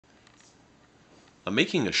I'm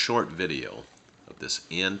making a short video of this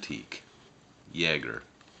antique Jaeger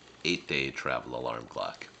 8-day travel alarm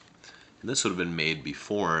clock. And this would have been made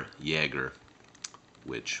before Jaeger,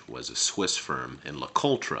 which was a Swiss firm, and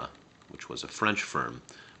LeCoultre, which was a French firm,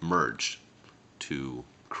 merged to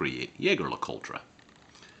create Jaeger LeCoultre.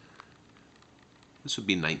 This would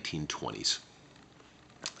be 1920s.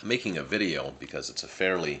 I'm making a video because it's a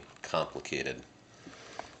fairly complicated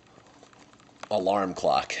alarm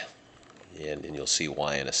clock, and you'll see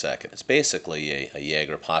why in a second. It's basically a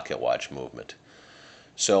Jaeger pocket watch movement.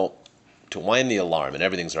 So to wind the alarm, and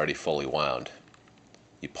everything's already fully wound,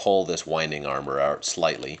 you pull this winding armor out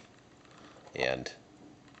slightly and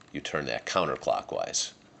you turn that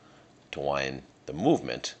counterclockwise. To wind the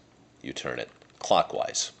movement, you turn it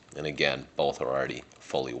clockwise. And again, both are already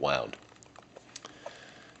fully wound.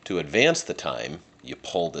 To advance the time, you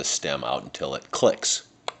pull this stem out until it clicks.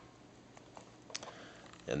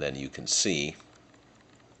 And then you can see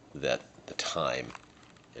that the time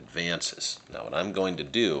advances. Now what I'm going to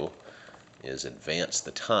do is advance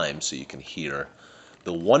the time so you can hear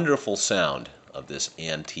the wonderful sound of this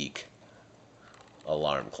antique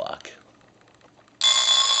alarm clock.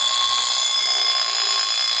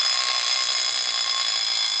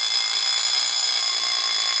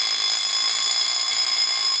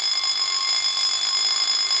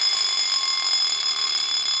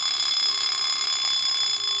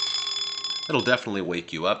 It'll definitely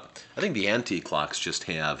wake you up. I think the antique clocks just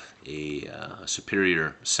have a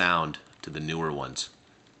superior sound to the newer ones.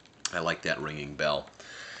 I like that ringing bell.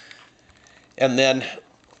 And then,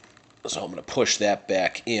 so I'm going to push that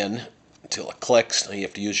back in until it clicks. Now you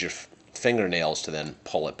have to use your fingernails to then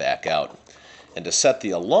pull it back out. And to set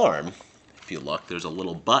the alarm, if you look, there's a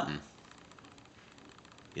little button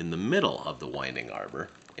in the middle of the winding arbor.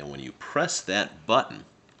 And when you press that button,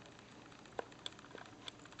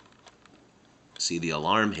 see, the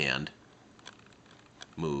alarm hand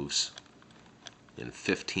moves in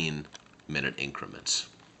 15-minute increments.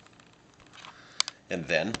 And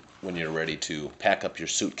then, when you're ready to pack up your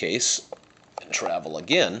suitcase and travel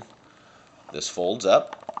again, this folds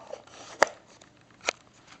up,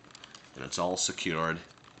 and it's all secured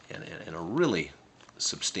in a really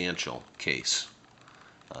substantial case.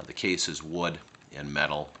 The case is wood and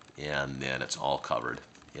metal, and then it's all covered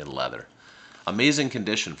in leather. Amazing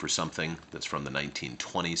condition for something that's from the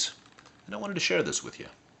 1920s, and I wanted to share this with you.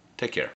 Take care.